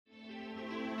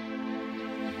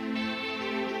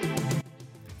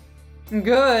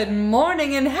Good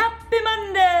morning and happy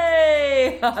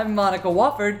Monday! I'm Monica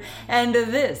Wofford, and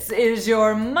this is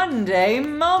your Monday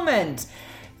Moment.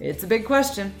 It's a big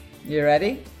question. You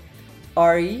ready?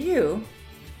 Are you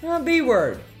a B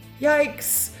word?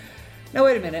 Yikes! Now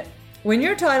wait a minute. When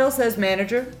your title says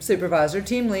manager, supervisor,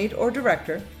 team lead, or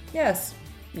director, yes,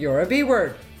 you're a B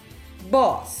word.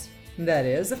 Boss, that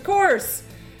is, of course.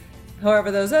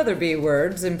 However, those other B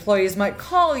words employees might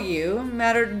call you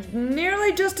matter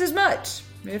nearly just as much,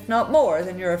 if not more,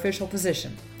 than your official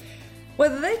position.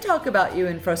 Whether they talk about you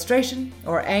in frustration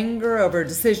or anger over a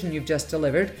decision you've just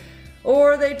delivered,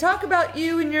 or they talk about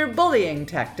you in your bullying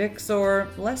tactics or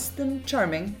less than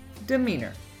charming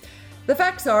demeanor. The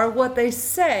facts are, what they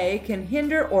say can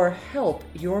hinder or help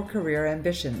your career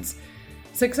ambitions.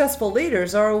 Successful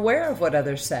leaders are aware of what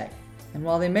others say. And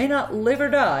while they may not live or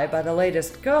die by the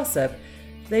latest gossip,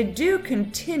 they do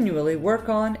continually work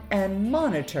on and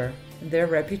monitor their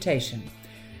reputation.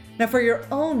 Now, for your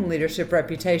own leadership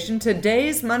reputation,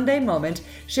 today's Monday Moment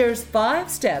shares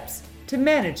 5 steps to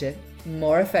manage it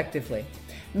more effectively.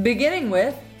 Beginning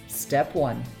with step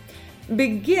 1.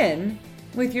 Begin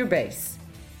with your base.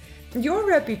 Your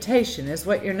reputation is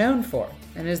what you're known for.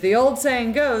 And as the old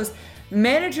saying goes,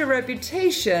 manage your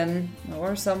reputation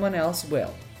or someone else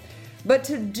will. But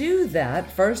to do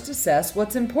that, first assess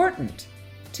what's important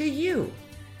to you.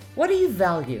 What do you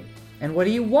value? And what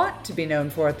do you want to be known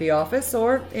for at the office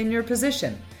or in your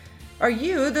position? Are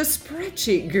you the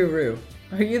spreadsheet guru?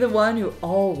 Are you the one who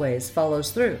always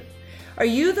follows through? Are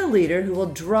you the leader who will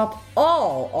drop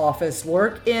all office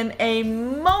work in a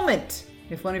moment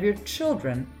if one of your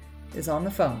children is on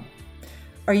the phone?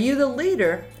 Are you the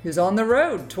leader who's on the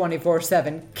road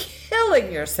 24/7,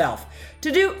 killing yourself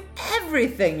to do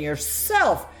everything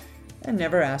yourself and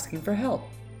never asking for help?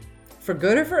 For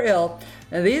good or for ill,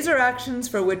 these are actions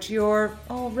for which you're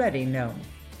already known.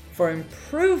 For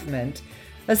improvement,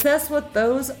 assess what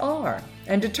those are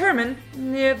and determine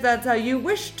if that's how you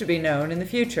wish to be known in the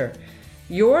future.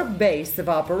 Your base of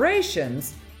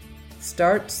operations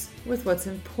starts with what's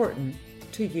important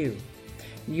to you,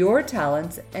 your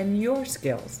talents and your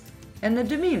skills, and the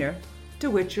demeanor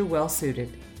to which you're well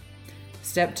suited.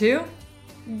 Step 2,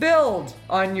 build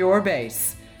on your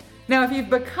base. Now, if you've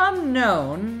become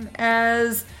known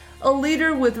as a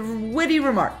leader with witty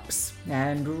remarks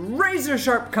and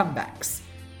razor-sharp comebacks,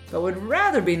 but would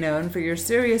rather be known for your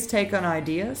serious take on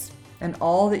ideas and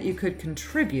all that you could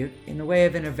contribute in the way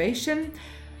of innovation,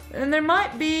 then there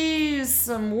might be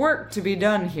some work to be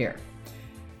done here.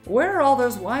 Where are all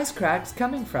those wisecracks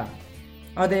coming from?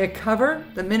 Are they a cover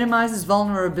that minimizes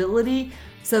vulnerability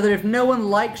so that if no one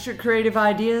likes your creative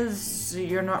ideas,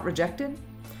 you're not rejected?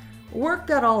 Work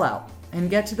that all out and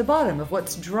get to the bottom of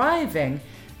what's driving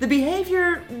the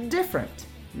behavior different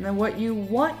than what you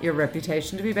want your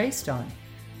reputation to be based on.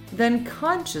 Then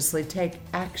consciously take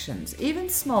actions, even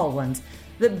small ones,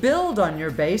 that build on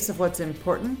your base of what's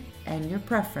important and your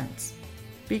preference.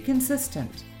 Be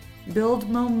consistent. Build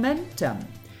momentum.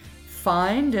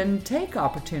 Find and take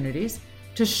opportunities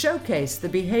to showcase the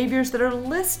behaviors that are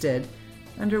listed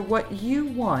under what you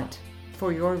want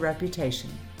for your reputation.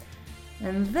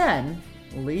 And then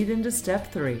lead into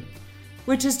step 3,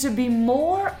 which is to be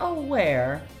more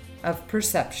aware of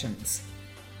perceptions.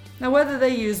 Now, whether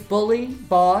they use bully,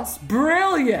 boss,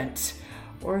 brilliant,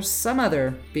 or some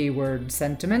other B-word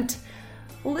sentiment,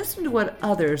 listen to what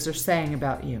others are saying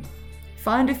about you.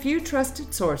 Find a few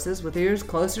trusted sources with ears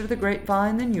closer to the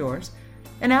grapevine than yours,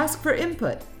 and ask for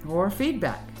input or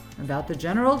feedback about the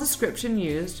general description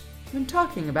used when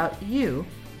talking about you,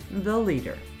 the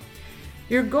leader.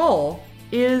 Your goal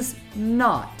is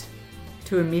not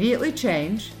to immediately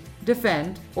change,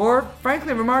 defend, or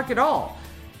frankly remark at all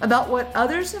about what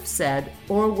others have said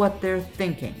or what they're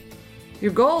thinking.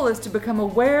 Your goal is to become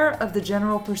aware of the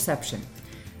general perception.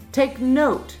 Take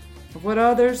note of what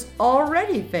others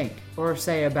already think or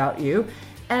say about you,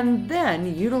 and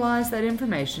then utilize that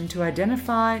information to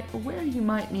identify where you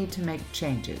might need to make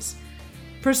changes.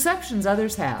 Perceptions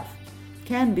others have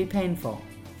can be painful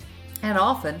and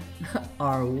often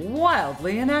are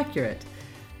wildly inaccurate,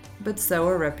 but so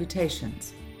are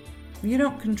reputations. You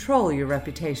don't control your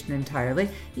reputation entirely,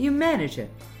 you manage it.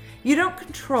 You don't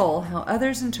control how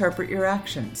others interpret your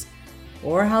actions,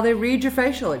 or how they read your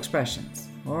facial expressions,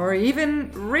 or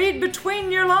even read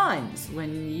between your lines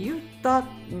when you thought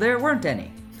there weren't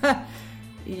any.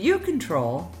 You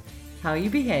control how you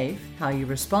behave, how you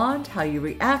respond, how you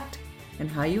react, and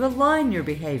how you align your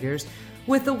behaviors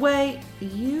with the way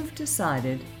you've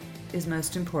decided is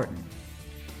most important.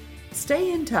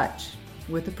 Stay in touch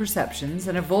with the perceptions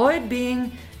and avoid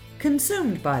being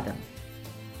consumed by them.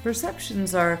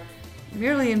 Perceptions are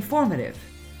merely informative,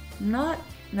 not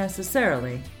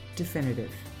necessarily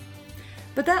definitive.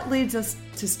 But that leads us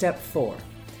to step 4,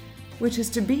 which is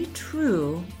to be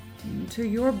true to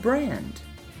your brand.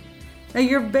 Now,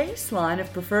 your baseline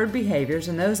of preferred behaviors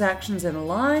and those actions in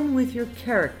line with your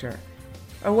character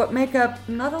are what make up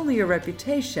not only your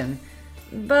reputation,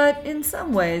 but in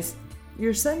some ways,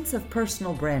 your sense of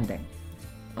personal branding.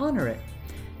 Honor it,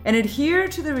 and adhere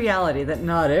to the reality that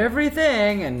not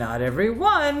everything and not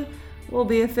everyone will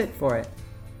be a fit for it.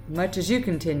 Much as you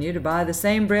continue to buy the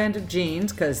same brand of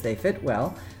jeans because they fit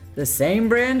well, the same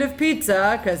brand of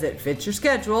pizza because it fits your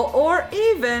schedule, or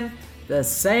even the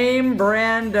same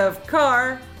brand of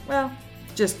car, well,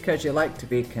 just because you like to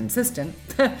be consistent.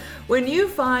 When you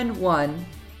find one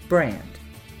brand,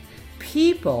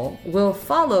 people will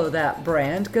follow that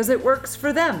brand because it works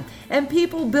for them, and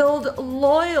people build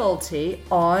loyalty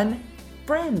on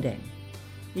branding.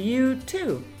 You,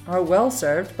 too, are well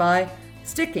served by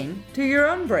sticking to your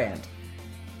own brand.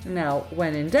 Now,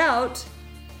 when in doubt,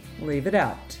 leave it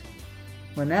out.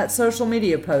 When that social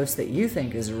media post that you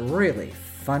think is really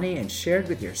funny and shared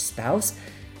with your spouse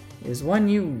is one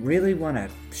you really want to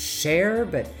share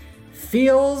but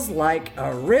feels like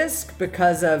a risk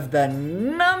because of the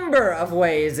number of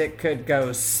ways it could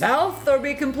go south or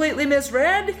be completely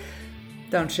misread,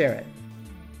 don't share it.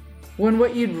 When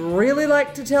what you'd really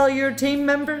like to tell your team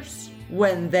members,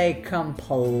 when they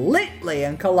completely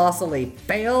and colossally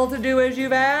fail to do as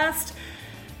you've asked,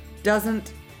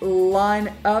 doesn't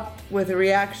line up with a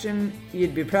reaction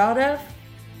you'd be proud of,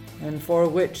 and for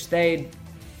which they'd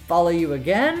follow you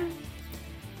again,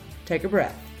 take a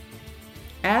breath.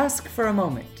 Ask for a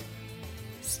moment.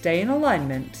 Stay in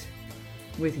alignment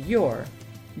with your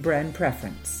brand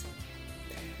preference.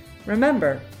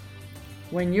 Remember,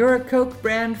 when you're a Coke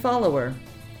brand follower,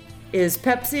 is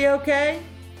Pepsi okay?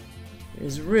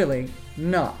 Is really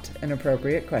not an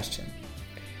appropriate question.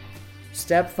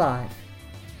 Step 5.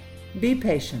 Be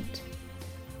patient.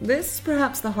 This is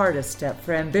perhaps the hardest step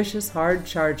for ambitious,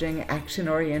 hard-charging,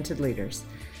 action-oriented leaders.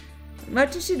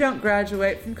 Much as you don't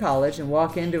graduate from college and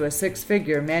walk into a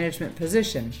 6-figure management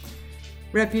position,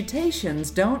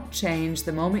 reputations don't change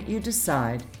the moment you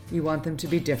decide you want them to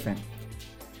be different.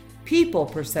 People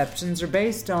perceptions are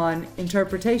based on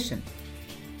interpretation,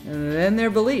 and then their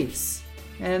beliefs,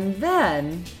 and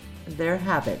then their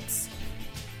habits.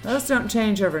 Those don't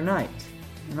change overnight,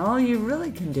 and all you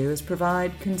really can do is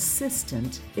provide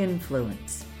consistent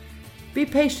influence. Be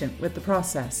patient with the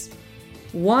process.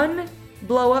 One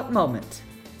blow-up moment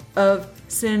of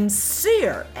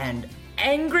sincere and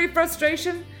angry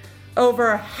frustration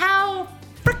over how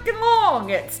frickin' long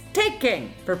it's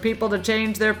taking for people to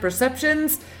change their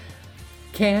perceptions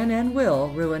can and will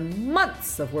ruin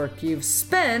months of work you've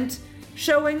spent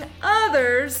showing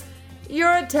others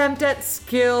your attempt at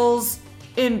skills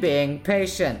in being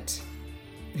patient.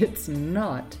 It's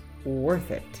not worth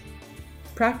it.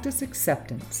 Practice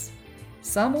acceptance.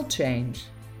 Some will change,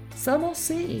 some will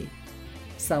see,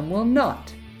 some will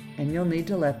not, and you'll need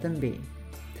to let them be.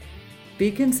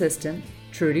 Be consistent,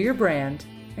 true to your brand,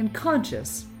 and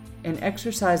conscious in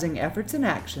exercising efforts and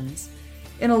actions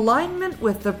in alignment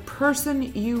with the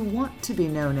person you want to be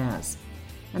known as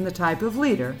and the type of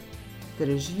leader that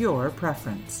is your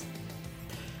preference.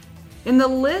 In the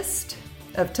list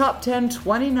of Top 10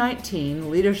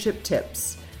 2019 leadership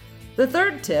tips, the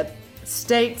third tip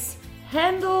states,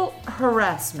 handle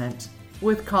harassment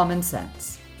with common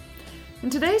sense.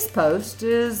 And today's post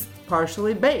is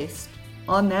partially based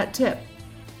on that tip.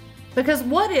 Because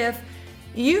what if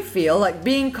you feel like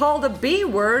being called a B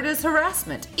word is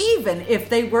harassment, even if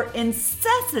they were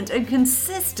incessant and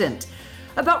consistent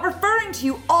about referring to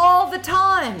you all the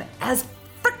time as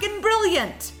frickin'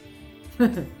 brilliant?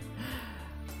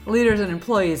 Leaders and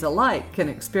employees alike can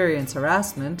experience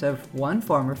harassment of one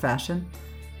form or fashion,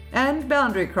 and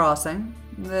boundary crossing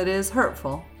that is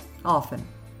hurtful often.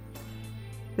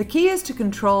 The key is to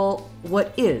control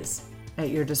what is at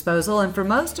your disposal, and for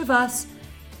most of us,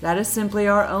 that is simply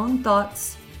our own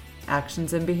thoughts,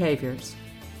 actions, and behaviors.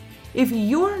 If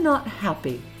you're not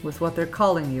happy with what they're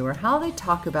calling you or how they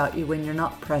talk about you when you're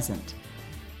not present,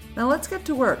 then let's get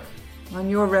to work on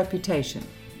your reputation.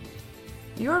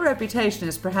 Your reputation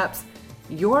is perhaps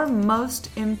your most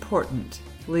important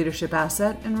leadership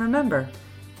asset, and remember,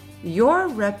 your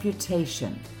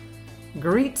reputation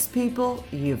greets people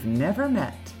you've never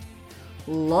met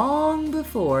long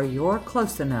before you're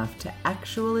close enough to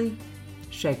actually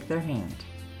shake their hand.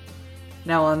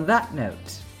 Now, on that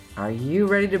note, are you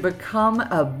ready to become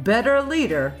a better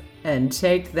leader and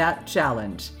take that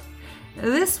challenge?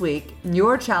 This week,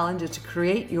 your challenge is to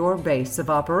create your base of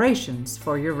operations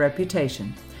for your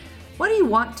reputation. What do you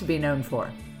want to be known for?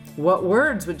 What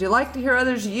words would you like to hear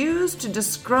others use to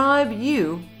describe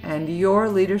you and your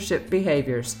leadership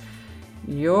behaviors?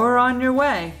 You're on your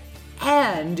way,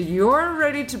 and you're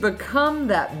ready to become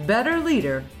that better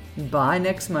leader by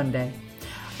next Monday.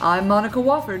 I'm Monica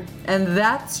Wofford, and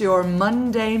that's your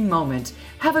Monday Moment.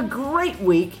 Have a great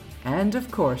week, and of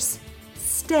course,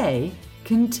 stay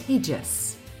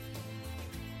contagious.